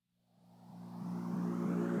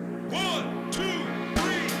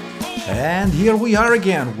And here we are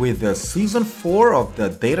again with the season 4 of the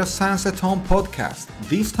Data Science at Home podcast.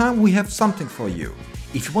 This time we have something for you.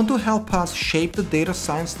 If you want to help us shape the data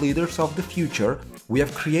science leaders of the future, we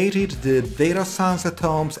have created the Data Science at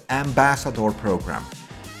Home's Ambassador program.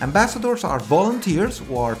 Ambassadors are volunteers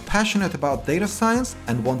who are passionate about data science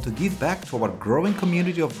and want to give back to our growing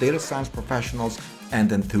community of data science professionals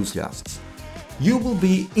and enthusiasts. You will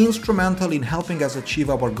be instrumental in helping us achieve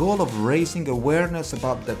our goal of raising awareness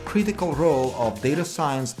about the critical role of data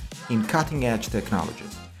science in cutting-edge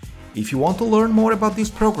technologies. If you want to learn more about this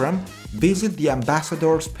program, visit the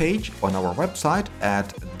Ambassadors page on our website at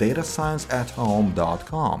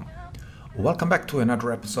datascienceathome.com. Welcome back to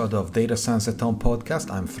another episode of Data Science at Home podcast.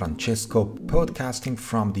 I'm Francesco, podcasting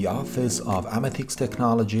from the office of Amethyx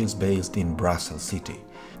Technologies based in Brussels City.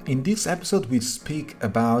 In this episode, we speak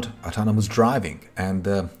about autonomous driving and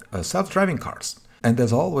self-driving cars. And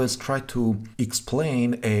as always, try to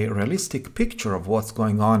explain a realistic picture of what's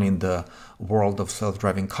going on in the world of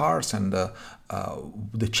self-driving cars and the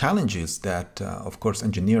challenges that, of course,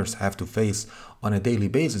 engineers have to face on a daily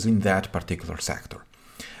basis in that particular sector.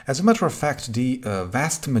 As a matter of fact, the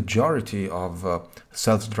vast majority of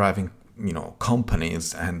self-driving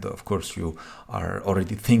companies, and of course you are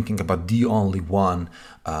already thinking about the only one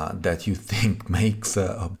that you think makes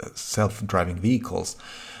self-driving vehicles.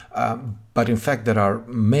 But in fact, there are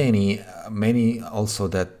many also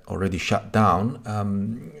that already shut down.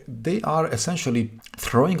 They are essentially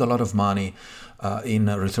throwing a lot of money in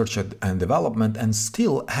research and development and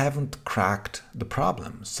still haven't cracked the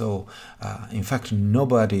problem. So, in fact,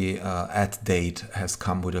 nobody at date has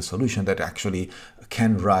come with a solution that actually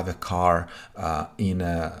can drive a car in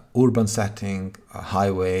an urban setting, a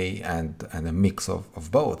highway, and a mix of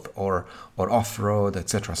both, or off-road,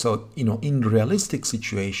 etc. So, in realistic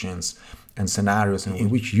situations and scenarios in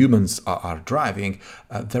which humans are driving,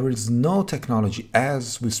 there is no technology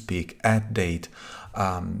as we speak at date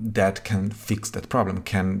that can fix that problem,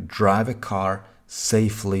 can drive a car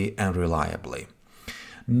safely and reliably.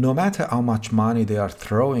 No matter how much money they are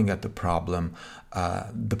throwing at the problem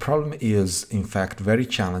is in fact very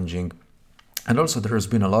challenging. And also there has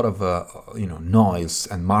been a lot of noise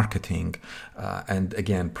and marketing, and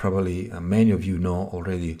again probably many of you know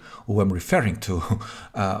already who I'm referring to,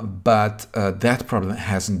 but that problem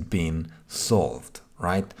hasn't been solved,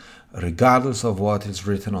 right? Regardless of what is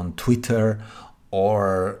written on Twitter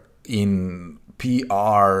or in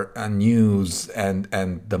PR and news, and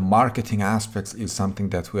the marketing aspects is something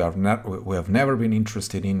that we have never been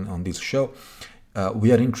interested in on this show.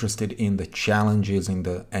 We are interested in the challenges in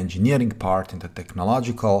the engineering part, in the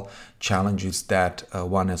technological challenges that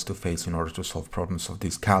one has to face in order to solve problems of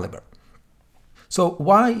this caliber. So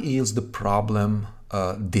why is the problem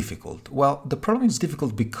difficult? Well, the problem is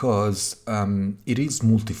difficult because it is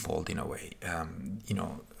multifold in a way.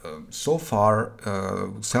 So far,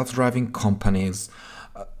 self-driving companies,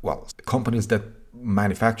 companies that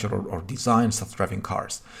manufacture or design self-driving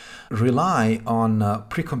cars, rely on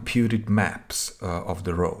pre-computed maps of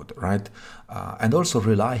the road, right? And also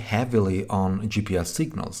rely heavily on GPS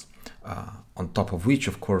signals, on top of which,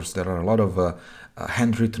 of course, there are a lot of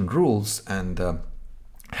handwritten rules and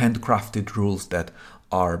handcrafted rules that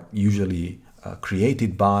are usually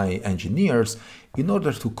created by engineers in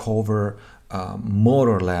order to cover more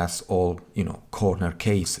or less all corner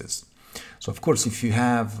cases. So of course, if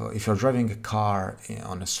you're driving a car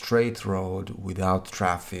on a straight road without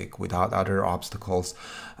traffic, without other obstacles,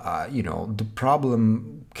 the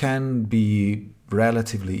problem can be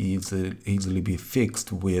relatively easily be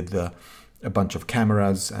fixed with a bunch of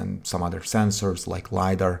cameras and some other sensors like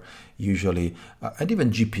LiDAR usually, and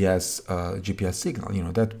even GPS signal.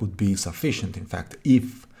 That would be sufficient. In fact,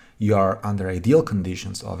 if you are under ideal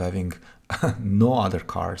conditions of having no other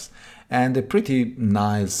cars and a pretty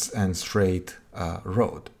nice and straight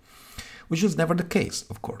road, which is never the case,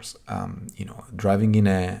 of course. Driving in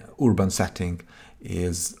an urban setting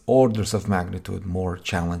is orders of magnitude more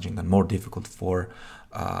challenging and more difficult for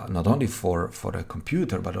not only for a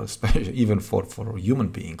computer, but especially even for human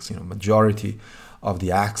beings. Majority of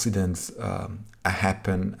the accidents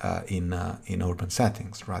happen in urban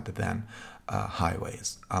settings rather than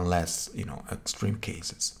highways, unless extreme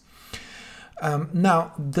cases.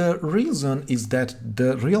 Now, the reason is that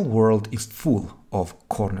the real world is full of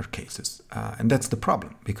corner cases, and that's the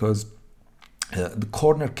problem, because the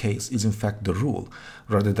corner case is in fact the rule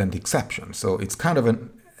rather than the exception. So it's kind of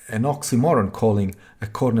an oxymoron calling a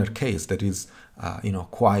corner case that is,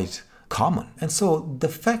 quite common. And so the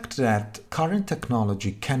fact that current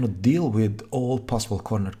technology cannot deal with all possible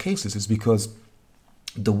corner cases is because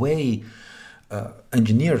the way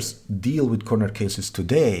engineers deal with corner cases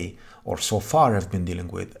today, or so far have been dealing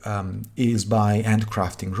with, is by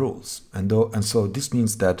handcrafting rules. And so this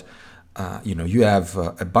means that you have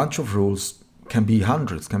a bunch of rules, can be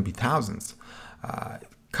hundreds, can be thousands,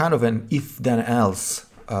 kind of an if-then-else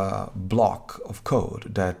block of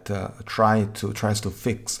code that tries to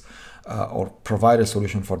fix or provide a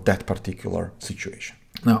solution for that particular situation.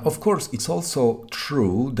 Now, of course, it's also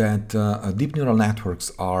true that deep neural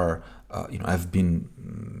networks are, have been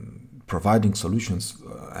providing solutions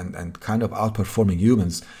and kind of outperforming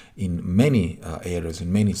humans in many areas,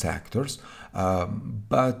 in many sectors.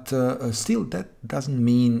 But still, that doesn't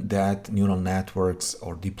mean that neural networks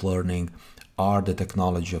or deep learning are the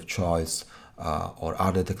technology of choice, or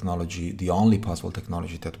are the only possible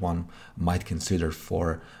technology that one might consider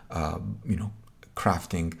for,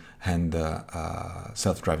 crafting and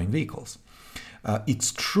self-driving vehicles.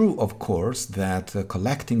 It's true, of course, that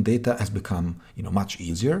collecting data has become, much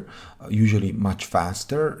easier, usually much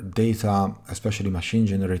faster. Data, especially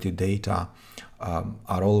machine-generated data,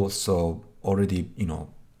 are also already,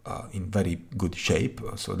 in very good shape,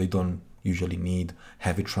 so they don't usually need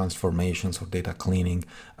heavy transformations or data cleaning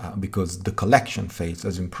because the collection phase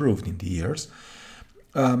has improved in the years.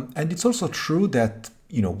 And it's also true that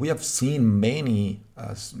we have seen many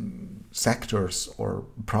sectors or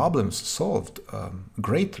problems solved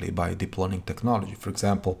greatly by deep learning technology. For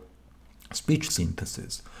example, speech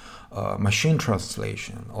synthesis, machine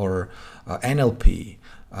translation, or NLP,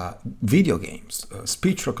 video games,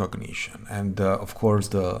 speech recognition, and of course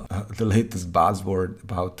the latest buzzword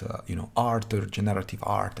about art or generative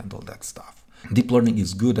art and all that stuff. Deep learning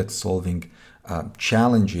is good at solving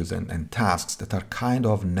challenges and tasks that are kind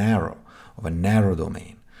of a narrow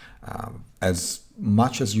domain. As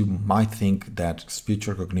much as you might think that speech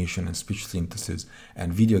recognition and speech synthesis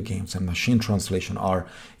and video games and machine translation are,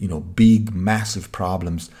 big, massive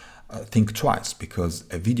problems, think twice, because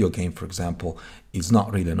a video game, for example, is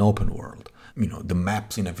not really an open world. The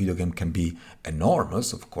maps in a video game can be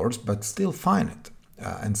enormous, of course, but still finite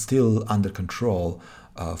and still under control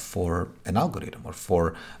for an algorithm or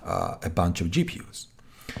for a bunch of GPUs.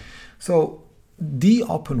 So the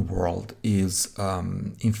open world is,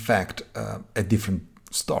 in fact, a different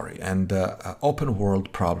story, and open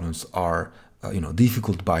world problems are,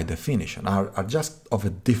 difficult by definition, are just of a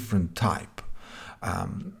different type.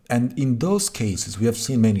 And in those cases, we have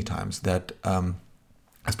seen many times that,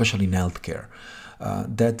 especially in healthcare,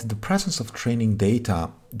 that the presence of training data,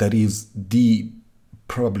 that is the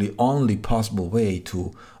probably only possible way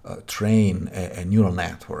to train a neural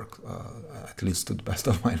network, at least to the best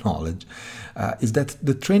of my knowledge, is that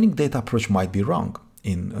the training data approach might be wrong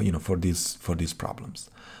for these problems,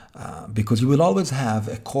 because you will always have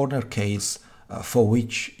a corner case for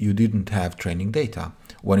which you didn't have training data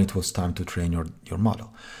when it was time to train your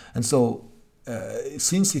model. And so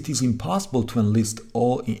since it is impossible to enlist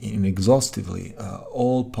exhaustively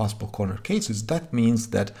all possible corner cases, that means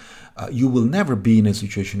that you will never be in a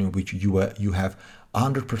situation in which you have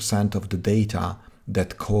 100% of the data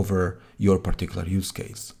that cover your particular use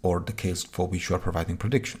case or the case for which you are providing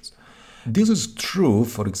predictions. This is true,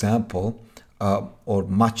 for example, or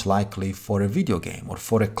much likely for a video game or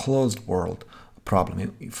for a closed world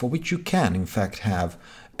problem, for which you can, in fact, have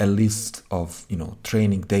a list of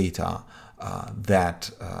training data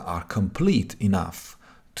that are complete enough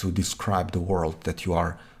to describe the world that you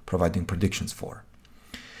are providing predictions for.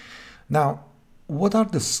 Now, what are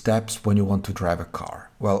the steps when you want to drive a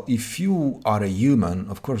car? Well, if you are a human,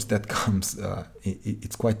 of course, that comes,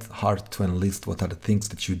 it's quite hard to enlist what are the things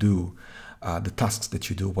that you do, the tasks that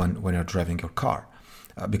you do when you're driving your car.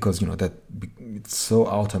 Because that it's so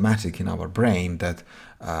automatic in our brain that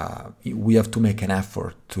we have to make an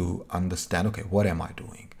effort to understand, okay, what am I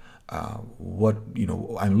doing?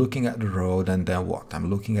 I'm looking at the road, and then what? I'm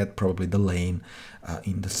looking at probably the lane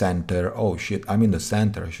in the center. Oh shit, I'm in the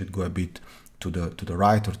center. I should go a bit to the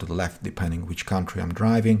right or to the left, depending which country I'm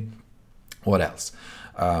driving. What else?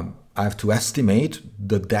 I have to estimate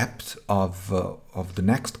the depth of the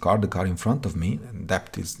next car, the car in front of me. And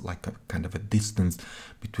depth is like a kind of a distance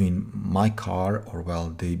between my car, or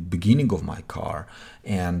the beginning of my car,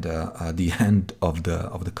 and the end of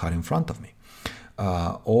the car in front of me.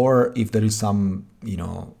 Or if there is some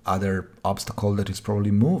other obstacle that is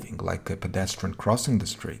probably moving, like a pedestrian crossing the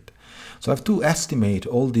street. So I have to estimate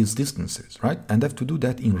all these distances, right? And I have to do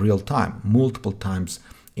that in real time, multiple times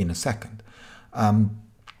in a second.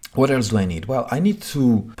 What else do I need? Well, I need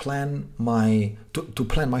to plan my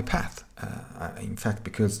path. In fact,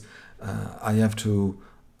 because I have to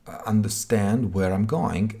understand where I'm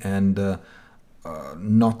going, and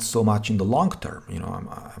not so much in the long term.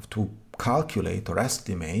 I have to calculate or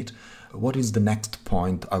estimate what is the next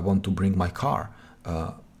point I want to bring my car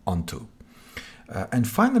onto. And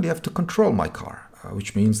finally, I have to control my car,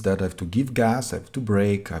 which means that I have to give gas, I have to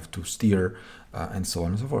brake, I have to steer, and so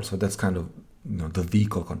on and so forth. So that's kind of the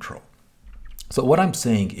vehicle control. So what I'm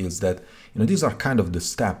saying is that these are kind of the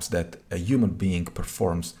steps that a human being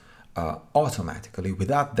performs automatically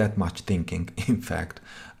without that much thinking, in fact,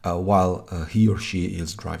 while he or she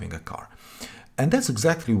is driving a car. And that's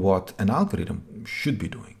exactly what an algorithm should be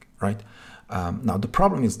doing, right? Now, the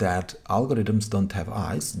problem is that algorithms don't have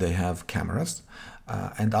eyes, they have cameras,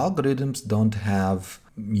 and algorithms don't have,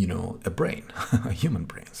 a brain, a human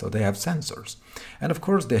brain. So they have sensors. And of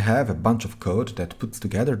course, they have a bunch of code that puts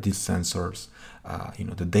together these sensors,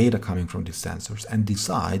 the data coming from these sensors, and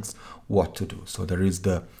decides what to do. So there is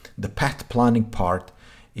the path planning part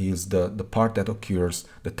is the part that occurs,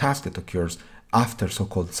 the task that occurs after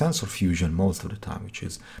so-called sensor fusion most of the time, which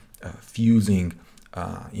is fusing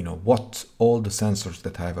what all the sensors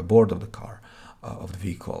that I have aboard of the car, of the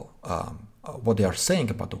vehicle, what they are saying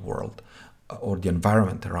about the world or the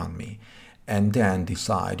environment around me, and then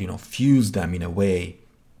decide, fuse them in a way,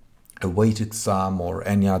 a weighted sum or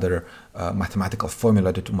any other mathematical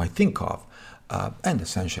formula that you might think of, and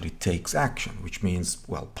essentially takes action, which means,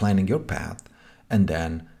 planning your path and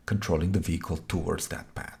then controlling the vehicle towards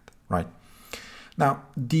that path, right? Now,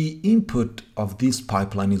 the input of this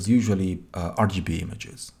pipeline is usually RGB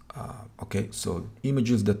images, so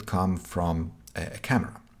images that come from a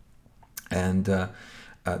camera. And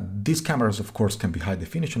these cameras, of course, can be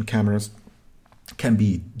high-definition cameras, can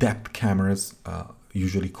be depth cameras,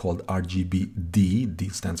 usually called RGBD, D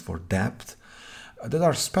stands for depth. There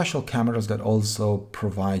are special cameras that also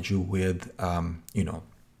provide you with,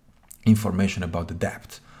 information about the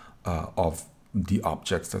depth of the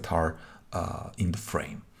objects that are in the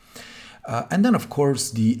frame. And then, of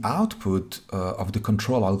course, the output of the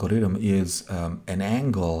control algorithm is an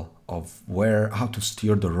angle of how to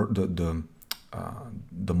steer the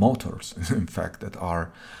motors, in fact, that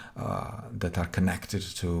are connected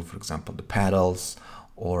to, for example, the pedals,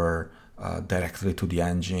 or directly to the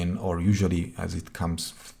engine, or usually as it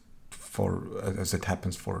happens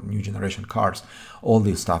for new generation cars, all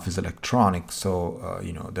this stuff is electronic. So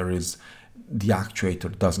the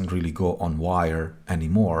actuator doesn't really go on wire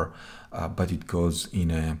anymore, but it goes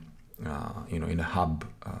in a hub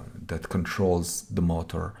that controls the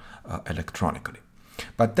motor electronically.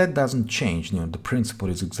 But that doesn't change. The principle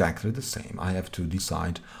is exactly the same. I have to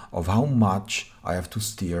decide of how much I have to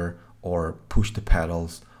steer or push the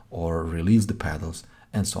pedals or release the pedals,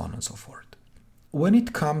 and so on and so forth. When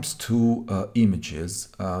it comes to images,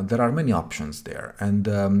 there are many options there. And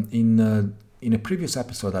in a previous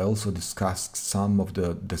episode, I also discussed some of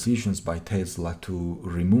the decisions by Tesla to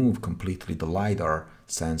remove completely the LiDAR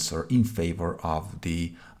sensor in favor of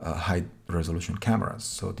the high-resolution cameras,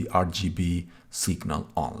 so the RGB signal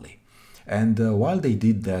only. And while they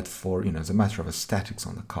did that for, as a matter of aesthetics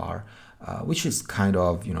on the car, which is kind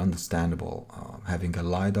of, understandable, having a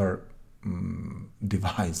LiDAR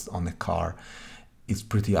device on a car is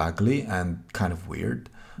pretty ugly and kind of weird.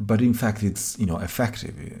 But in fact, it's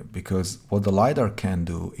effective, because what the LiDAR can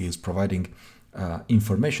do is providing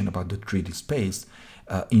information about the 3D space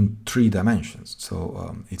in 3 dimensions.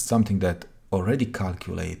 So it's something that already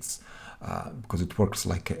calculates, because it works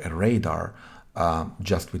like a radar,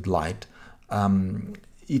 just with light.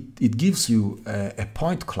 It gives you a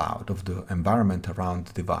point cloud of the environment around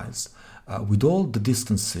the device with all the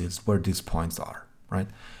distances where these points are, right?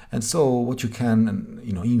 And so what you can,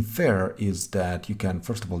 infer is that you can,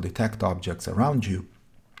 first of all, detect objects around you.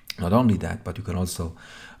 Not only that, but you can also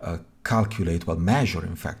measure.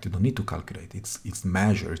 In fact, you don't need to calculate. It's a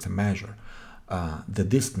measure, the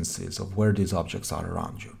distances of where these objects are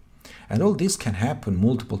around you. And all this can happen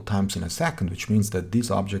multiple times in a second, which means that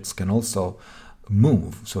these objects can also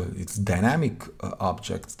move. So it's dynamic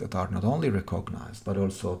objects that are not only recognized, but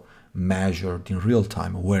also measured in real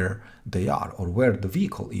time where they are, or where the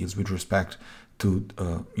vehicle is with respect to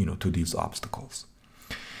these obstacles.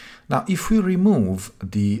 Now, if we remove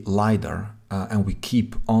the LiDAR and we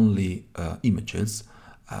keep only images,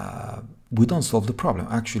 we don't solve the problem.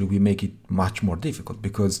 Actually, we make it much more difficult,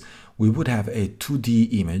 because we would have a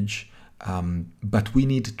 2D image, but we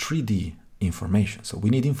need 3D information. So we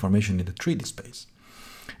need information in the 3D space.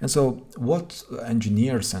 And so what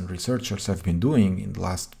engineers and researchers have been doing in the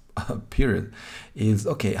last period is,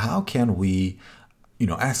 okay, how can we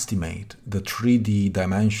estimate the 3D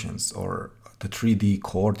dimensions or the 3D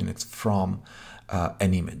coordinates from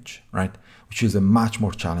an image, right? Which is a much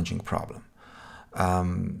more challenging problem.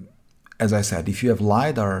 As I said, if you have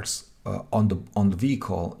LiDARs on the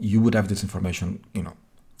vehicle, you would have this information,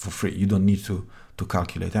 for free. You don't need to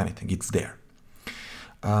calculate anything. It's there.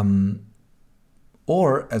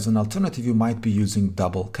 Or as an alternative, you might be using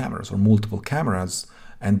double cameras or multiple cameras,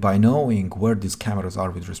 and by knowing where these cameras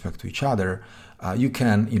are with respect to each other, you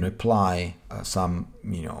can apply some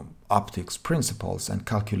optics principles and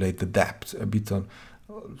calculate the depth a bit on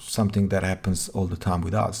something that happens all the time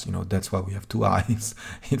with us. That's why we have two eyes.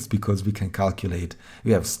 It's because we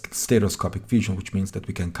have stereoscopic vision, which means that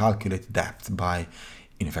we can calculate depth by,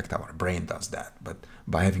 in fact, our brain does that. But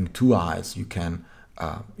by having two eyes, you can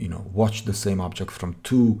watch the same object from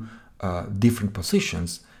two different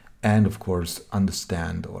positions, and of course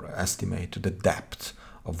understand or estimate the depth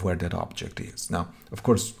of where that object is. Now, of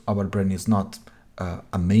course, our brain is not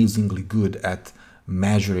amazingly good at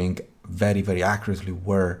measuring very, very accurately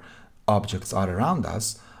where objects are around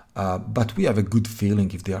us, but we have a good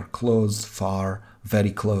feeling if they are close, far,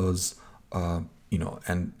 very close,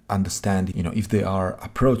 and understand, if they are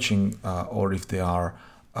approaching or if they are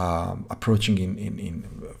approaching in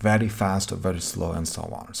very fast or very slow and so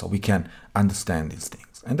on. So we can understand these things.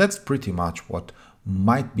 And that's pretty much what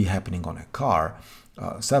might be happening on a car,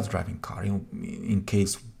 self-driving car, in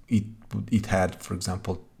case it had, for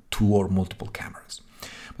example, two or multiple cameras.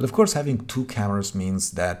 But of course, having two cameras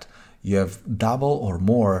means that you have double or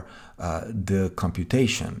more the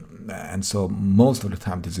computation. And so most of the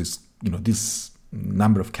time, this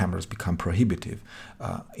number of cameras become prohibitive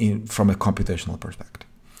from a computational perspective.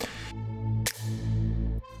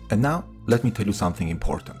 And now, let me tell you something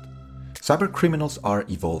important. Cyber criminals are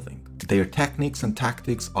evolving. Their techniques and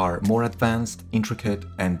tactics are more advanced, intricate,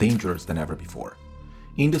 and dangerous than ever before.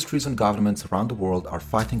 Industries and governments around the world are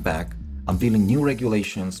fighting back, unveiling new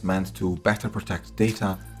regulations meant to better protect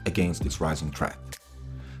data against this rising threat.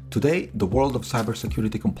 Today, the world of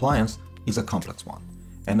cybersecurity compliance is a complex one,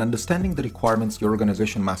 and understanding the requirements your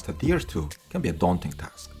organization must adhere to can be a daunting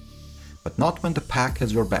task. But not when the pack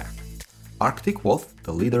has your back. Arctic Wolf,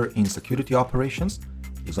 the leader in security operations,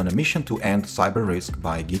 is on a mission to end cyber risk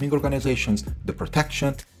by giving organizations the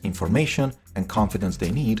protection, information, and confidence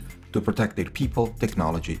they need to protect their people,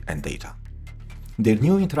 technology, and data. Their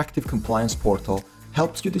new interactive compliance portal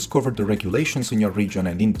helps you discover the regulations in your region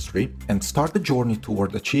and industry and start the journey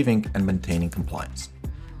toward achieving and maintaining compliance.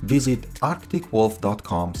 Visit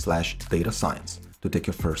arcticwolf.com/datascience to take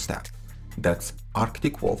your first step. That's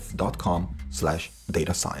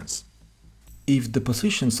arcticwolf.com/datascience. If the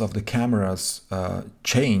positions of the cameras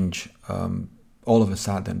change all of a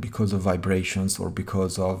sudden because of vibrations or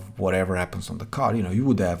because of whatever happens on the car, you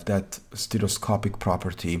would have that stereoscopic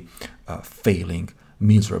property failing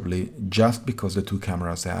miserably just because the two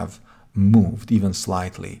cameras have moved even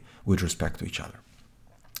slightly with respect to each other.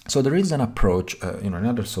 So there is an approach,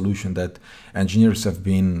 another solution that engineers have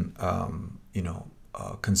been,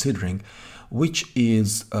 considering, which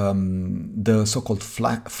is the so-called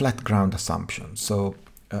flat ground assumption. So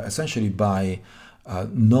essentially by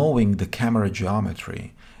knowing the camera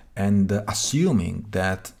geometry and assuming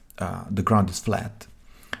that the ground is flat,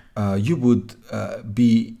 you would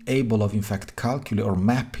be able of in fact calculate or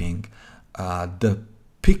mapping the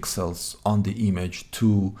pixels on the image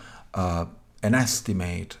to an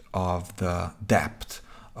estimate of the depth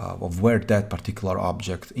of where that particular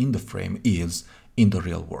object in the frame is in the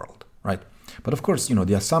real world, right? But of course,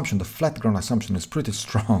 the assumption, the flat ground assumption is pretty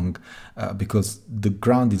strong because the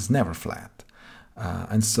ground is never flat.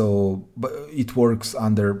 And so but it works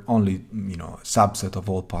under only, a subset of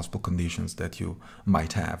all possible conditions that you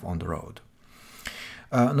might have on the road.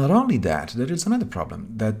 Not only that, there is another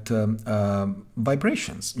problem, that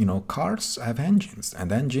vibrations, cars have engines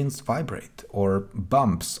and engines vibrate, or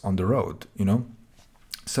bumps on the road,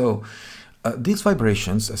 So these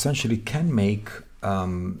vibrations essentially can make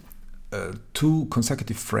two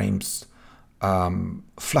consecutive frames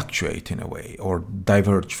fluctuate in a way or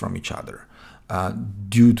diverge from each other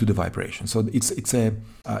due to the vibration. So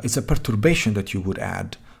it's a perturbation that you would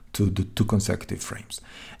add to the two consecutive frames.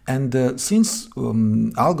 And since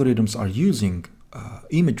algorithms are using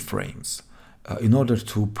image frames in order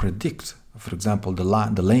to predict, for example, the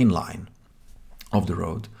lane line of the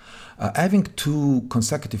road, having two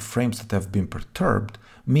consecutive frames that have been perturbed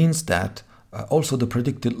means that also the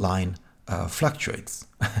predicted line fluctuates.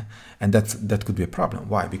 And that could be a problem.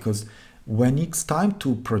 Why? Because when it's time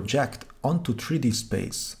to project onto 3D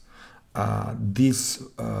space this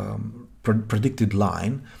predicted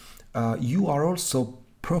line, you are also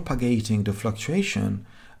propagating the fluctuation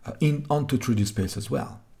onto 3D space as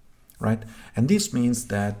well, right? And this means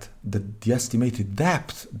that the estimated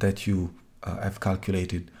depth that you have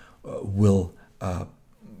calculated will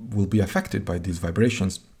be affected by these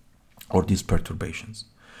vibrations, or these perturbations.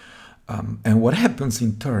 And what happens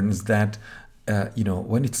in turn is that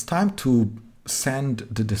when it's time to send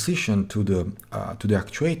the decision to the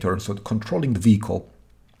actuator, so controlling the vehicle,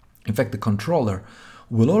 in fact, the controller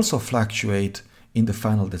will also fluctuate in the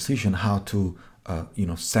final decision how to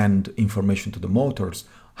send information to the motors,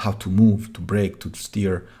 how to move, to brake, to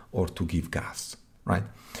steer, or to give gas, right?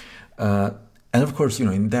 And of course,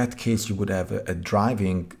 in that case, you would have a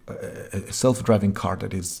self-driving car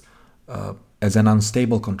that is as an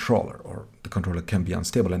unstable controller, or the controller can be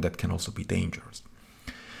unstable, and that can also be dangerous.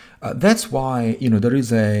 That's why there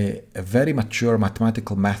is a very mature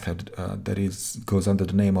mathematical method that goes under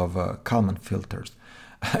the name of Kalman filters,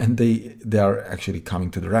 and they are actually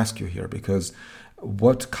coming to the rescue here, because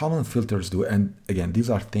what Kalman filters do, and again, these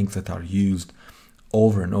are things that are used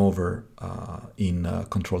over and over in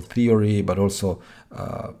control theory, but also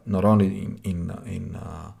not only in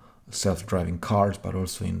self-driving cars, but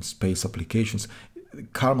also in space applications.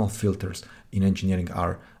 Kalman filters in engineering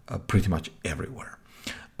are pretty much everywhere,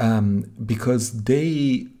 because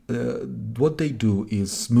what they do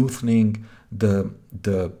is smoothing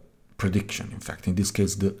the prediction. In fact, in this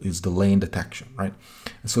case, is the lane detection, right?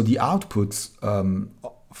 So the outputs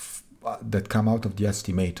that come out of the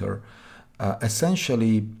estimator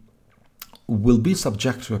essentially will be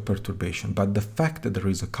subject to a perturbation, but the fact that there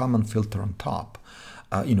is a Kalman filter on top,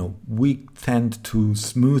 we tend to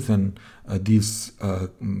smoothen these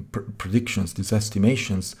predictions, these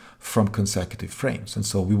estimations from consecutive frames, and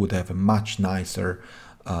so we would have a much nicer,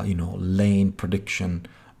 lane prediction,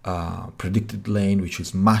 predicted lane, which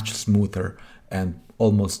is much smoother and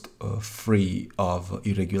almost free of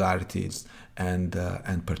irregularities and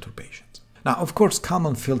perturbations. Now, of course,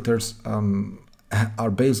 Kalman filters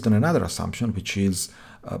are based on another assumption, which is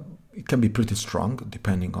it can be pretty strong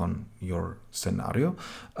depending on your scenario,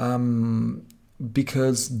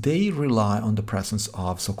 because they rely on the presence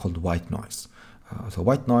of so-called white noise. So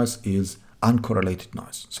white noise is uncorrelated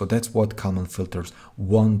noise. So that's what Kalman filters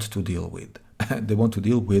want to deal with. They want to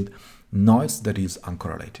deal with noise that is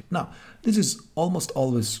uncorrelated. Now, this is almost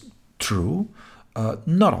always true.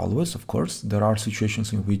 Not always, of course. There are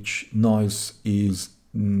situations in which noise is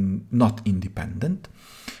not independent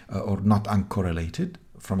or not uncorrelated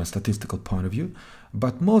from a statistical point of view,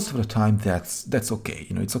 but most of the time that's okay.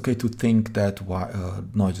 It's okay to think that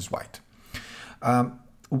noise is white.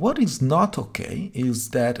 What is not okay is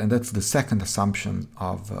that, and that's the second assumption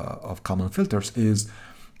of Kalman filters, is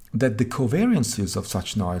that the covariances of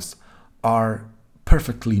such noise are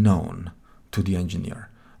perfectly known to the engineer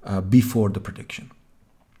before the prediction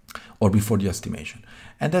or before the estimation.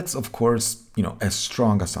 And that's, of course, a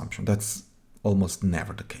strong assumption. That's almost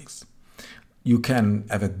never the case. You can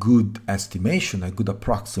have a good estimation, a good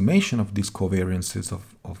approximation of these covariances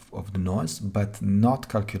of the noise, but not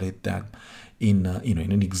calculate that in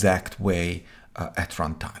an exact way at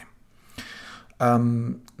runtime.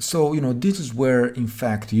 So this is where, in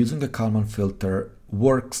fact, using a Kalman filter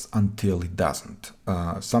works until it doesn't.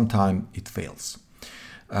 Sometimes it fails,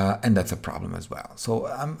 and that's a problem as well. So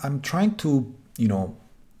I'm trying to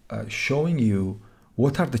showing you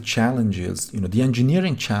what are the challenges, the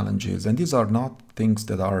engineering challenges, and these are not things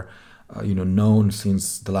that are known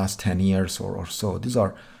since the last 10 years or so. These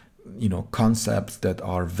are concepts that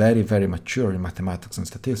are very, very mature in mathematics and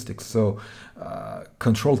statistics. So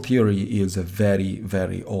control theory is a very,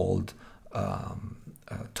 very old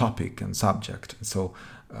topic and subject. So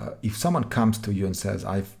if someone comes to you and says,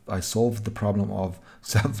 I solved the problem of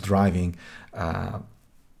self-driving,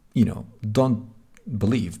 don't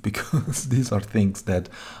believe, because these are things that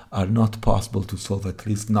are not possible to solve, at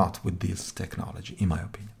least not with this technology, in my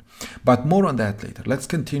opinion. But more on that later. Let's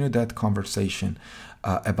continue that conversation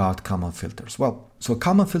about Kalman filters. Well, so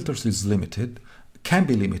Kalman filters is limited, can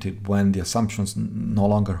be limited when the assumptions no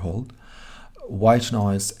longer hold. White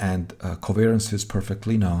noise and covariance is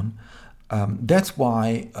perfectly known. That's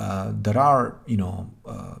why there are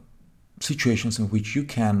situations in which you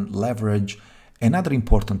can leverage another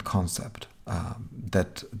important concept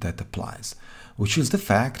that applies, which is the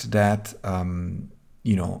fact that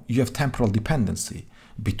you have temporal dependency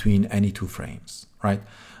between any two frames, right?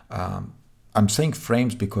 I'm saying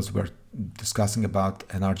frames because we're discussing about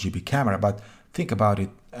an RGB camera, but think about it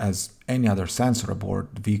as any other sensor aboard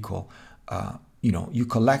the vehicle. You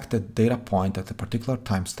collect a data point at a particular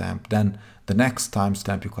timestamp, then the next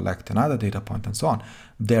timestamp you collect another data point, and so on.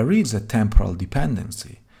 There is a temporal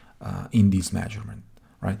dependency in this measurement,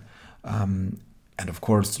 right? And of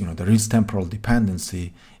course, there is temporal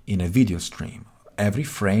dependency in a video stream. Every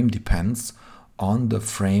frame depends on the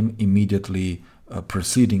frame immediately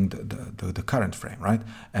preceding the current frame, right?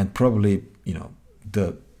 And probably,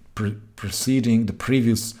 the preceding the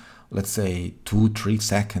previous, let's say, 2-3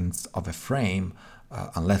 seconds of a frame,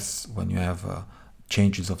 unless when you have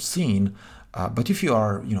changes of scene. But if you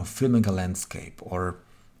are, filming a landscape or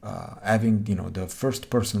having, the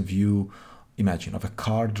first-person view, imagine, of a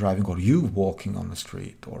car driving or you walking on the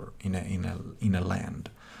street or in a land,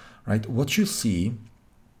 right? What you see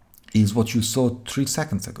is what you saw 3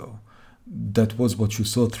 seconds ago. That was what you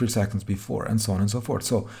saw 3 seconds before, and so on and so forth.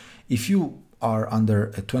 So if you are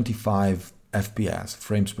under a 25 FPS,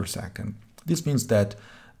 frames per second, this means that,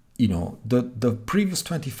 the previous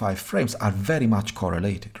 25 frames are very much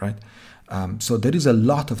correlated, right? So there is a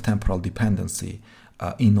lot of temporal dependency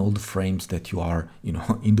in all the frames that you are,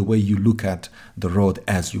 in the way you look at the road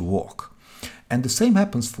as you walk. And the same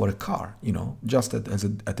happens for a car, just at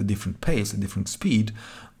a different pace, a different speed,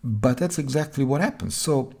 but that's exactly what happens.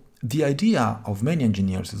 So the idea of many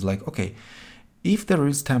engineers is like, okay, if there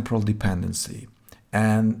is temporal dependency,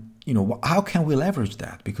 and how can we leverage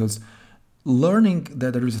that? Because learning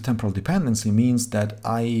that there is a temporal dependency means that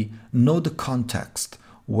I know the context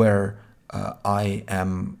where I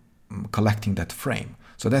am collecting that frame.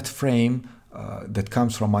 So that frame that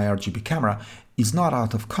comes from my RGB camera is not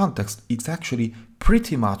out of context. It's actually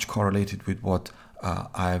pretty much correlated with what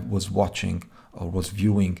I was watching or was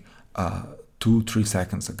viewing 2-3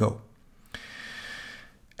 seconds ago.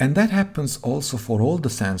 And that happens also for all the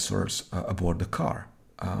sensors aboard the car.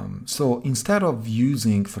 So instead of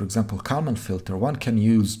using, for example, Kalman filter, one can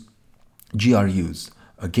use GRUs,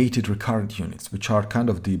 gated recurrent units, which are kind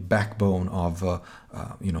of the backbone of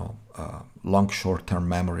long short-term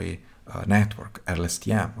memory network,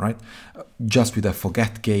 LSTM, right? Just with a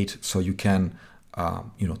forget gate, so you can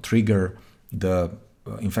trigger the.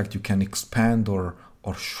 In fact, you can expand or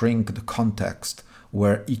shrink the context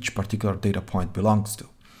where each particular data point belongs to.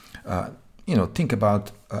 Think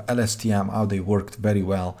about LSTM, how they worked very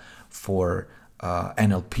well for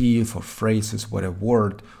NLP, for phrases where a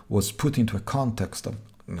word was put into a context of,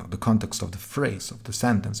 the context of the phrase, of the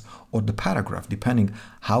sentence, or the paragraph, depending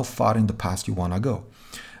how far in the past you want to go.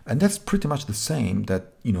 And that's pretty much the same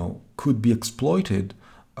that, could be exploited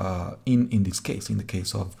in this case, in the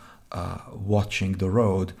case of watching the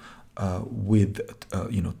road with,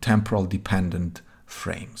 temporal dependent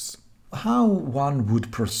frames. How one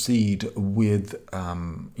would proceed with,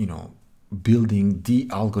 building the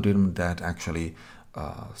algorithm that actually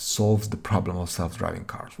solves the problem of self-driving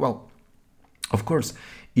cars? Well, of course,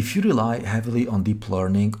 if you rely heavily on deep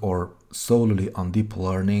learning or solely on deep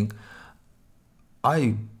learning,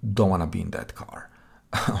 I don't want to be in that car,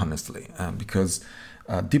 honestly, because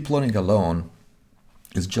deep learning alone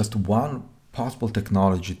is just one possible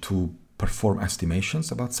technology to perform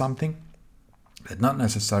estimations about something, but not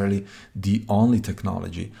necessarily the only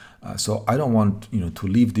technology. So I don't want to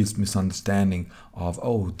leave this misunderstanding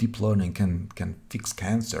of deep learning can fix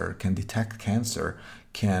cancer, can detect cancer,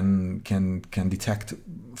 can detect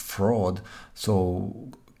fraud, so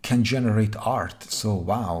can generate art. So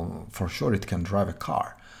wow, for sure it can drive a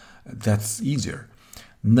car. That's easier.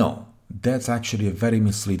 No, that's actually a very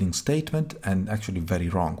misleading statement and actually a very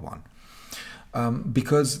wrong one.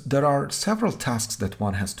 Because there are several tasks that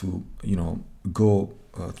one has to, go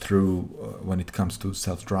through when it comes to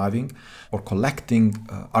self-driving, or collecting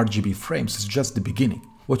RGB frames is just the beginning.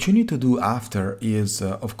 What you need to do after is,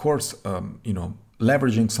 of course,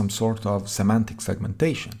 leveraging some sort of semantic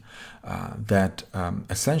segmentation that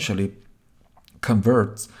essentially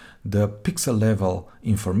converts the pixel level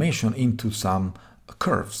information into some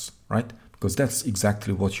curves, right? Because that's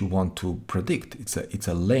exactly what you want to predict. It's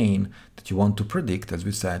a lane that you want to predict, as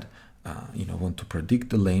we said. Want to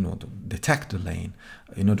predict the lane or to detect the lane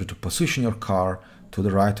in order to position your car to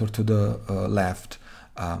the right or to the left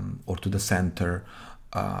or to the center.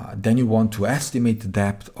 Then you want to estimate the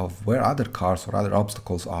depth of where other cars or other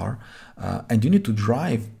obstacles are, and you need to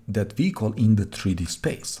drive that vehicle in the 3D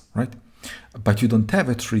space, right? But you don't have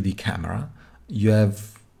a 3D camera. You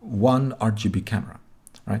have one RGB camera,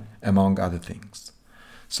 right? Among other things.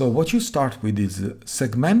 So what you start with is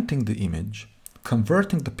segmenting the image,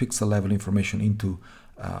 converting the pixel level information into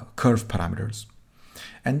curve parameters,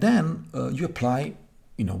 and then you apply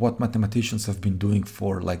what mathematicians have been doing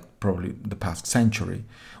for probably the past century,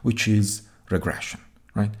 which is regression,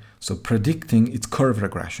 right? So predicting, it's curve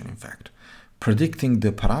regression, in fact, predicting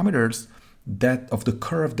the parameters of the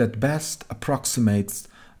curve that best approximates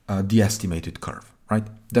the estimated curve, right?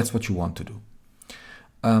 That's what you want to do.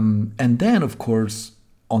 And then, of course,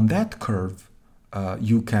 on that curve,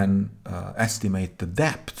 you can estimate the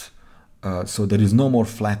depth. So there is no more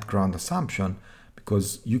flat ground assumption,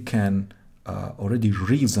 because you can already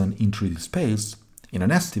reason in 3D space, in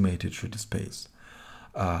an estimated 3D space,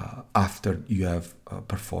 after you have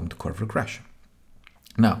performed curve regression.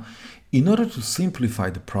 Now, in order to simplify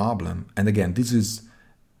the problem, and again, this is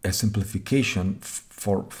a simplification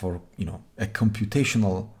for a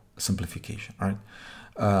computational simplification, right?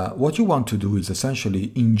 What you want to do is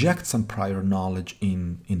essentially inject some prior knowledge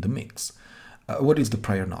in the mix. What is the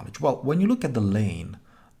prior knowledge? Well, when you look at the lane,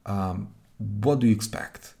 what do you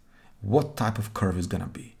expect? What type of curve is going to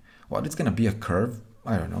be? Well, it's going to be a curve,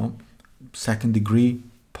 I don't know, second degree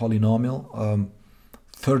polynomial.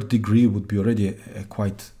 Third degree would be already a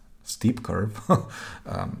quite steep curve.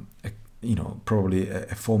 Probably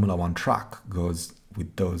a Formula One track goes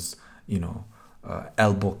with those,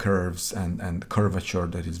 elbow curves and curvature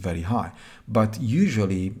that is very high. But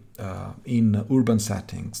usually in urban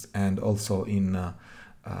settings and also in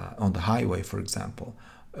on the highway, for example,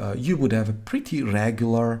 you would have a pretty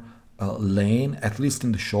regular lane, at least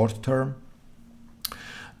in the short term.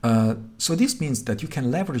 So this means that you can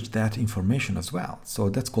leverage that information as well. So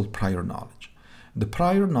that's called prior knowledge. The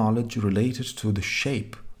prior knowledge related to the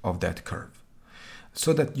shape of that curve.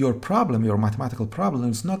 So that your problem, your mathematical problem,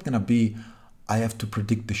 is not going to be, I have to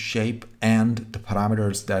predict the shape and the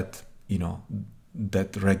parameters that,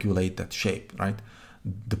 that regulate that shape, right?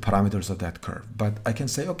 The parameters of that curve. But I can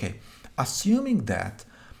say, okay, assuming that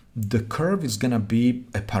the curve is going to be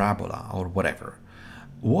a parabola or whatever,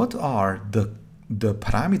 what are the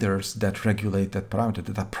parameters that regulate that parameter,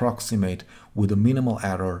 that approximate with a minimal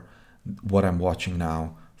error what I'm watching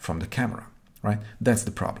now from the camera, right? That's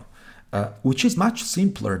the problem, which is much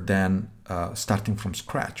simpler than starting from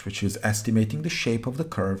scratch, which is estimating the shape of the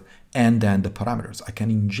curve and then the parameters. I can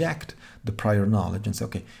inject the prior knowledge and say,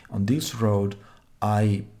 okay, on this road,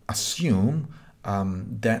 I assume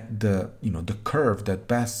that the curve that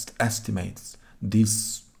best estimates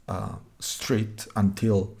this street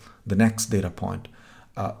until the next data point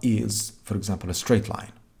is, for example, a straight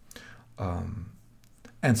line,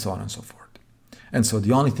 and so on and so forth. And so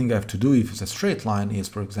the only thing I have to do if it's a straight line is,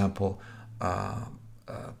 for example,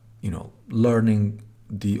 learning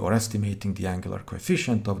or estimating the angular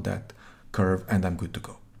coefficient of that curve, and I'm good to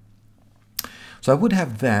go. So I would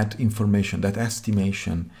have that information, that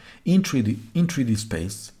estimation in 3D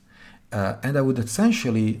space, and I would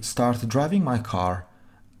essentially start driving my car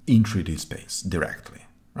in 3D space directly,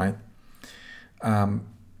 right?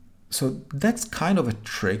 So that's kind of a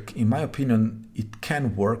trick. In my opinion, it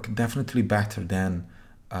can work definitely better than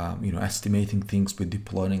estimating things with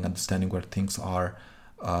deep learning, understanding where things are,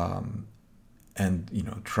 and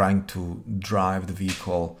trying to drive the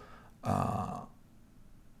vehicle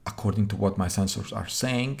according to what my sensors are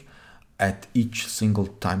saying at each single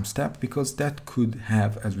time step, because that could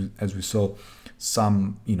have, as we saw,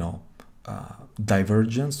 some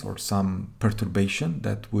divergence or some perturbation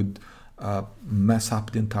that would mess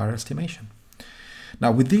up the entire estimation.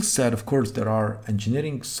 Now, with this said, of course, there are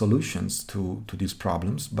engineering solutions to these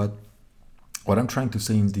problems, but what I'm trying to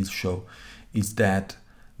say in this show is that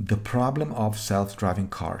the problem of self-driving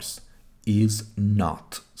cars is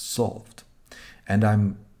not solved. And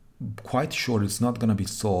I'm quite sure it's not going to be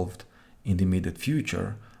solved in the immediate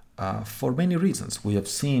future for many reasons. We have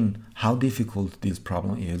seen how difficult this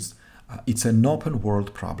problem is. It's an open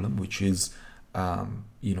world problem, which is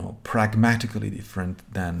pragmatically different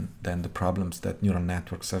than the problems that neural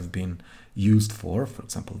networks have been used for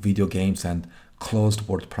example, video games and closed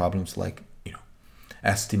word problems like,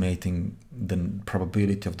 estimating the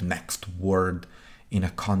probability of the next word in a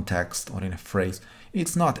context or in a phrase.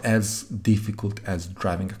 It's not as difficult as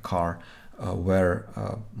driving a car where,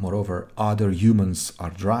 moreover, other humans are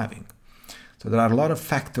driving. So there are a lot of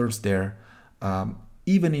factors there.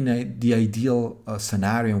 Even in the ideal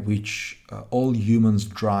scenario in which all humans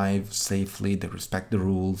drive safely, they respect the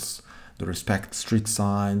rules, they respect street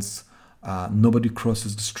signs, nobody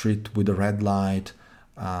crosses the street with a red light,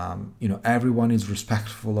 everyone is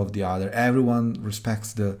respectful of the other, everyone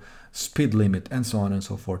respects the speed limit, and so on and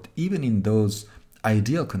so forth. Even in those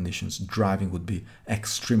ideal conditions, driving would be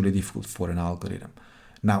extremely difficult for an algorithm.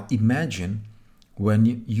 Now imagine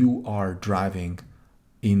when you are driving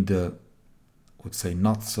in the, I would say,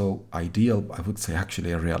 not so ideal, I would say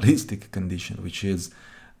actually a realistic condition, which is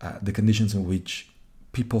the conditions in which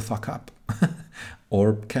people fuck up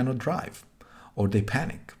or cannot drive, or they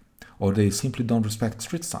panic, or they simply don't respect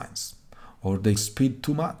street signs, or they speed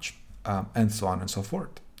too much, and so on and so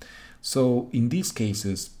forth. So in these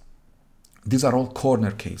cases, these are all corner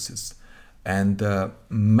cases, and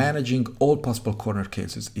managing all possible corner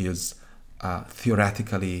cases is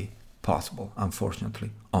theoretically possible, unfortunately,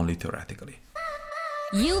 only theoretically.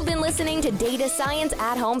 You've been listening to Data Science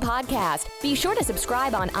at Home podcast. Be sure to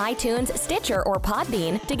subscribe on iTunes, Stitcher, or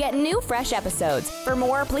Podbean to get new fresh episodes. For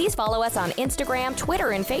more, please follow us on Instagram,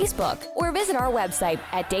 Twitter, and Facebook, or visit our website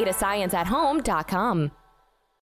at datascienceathome.com.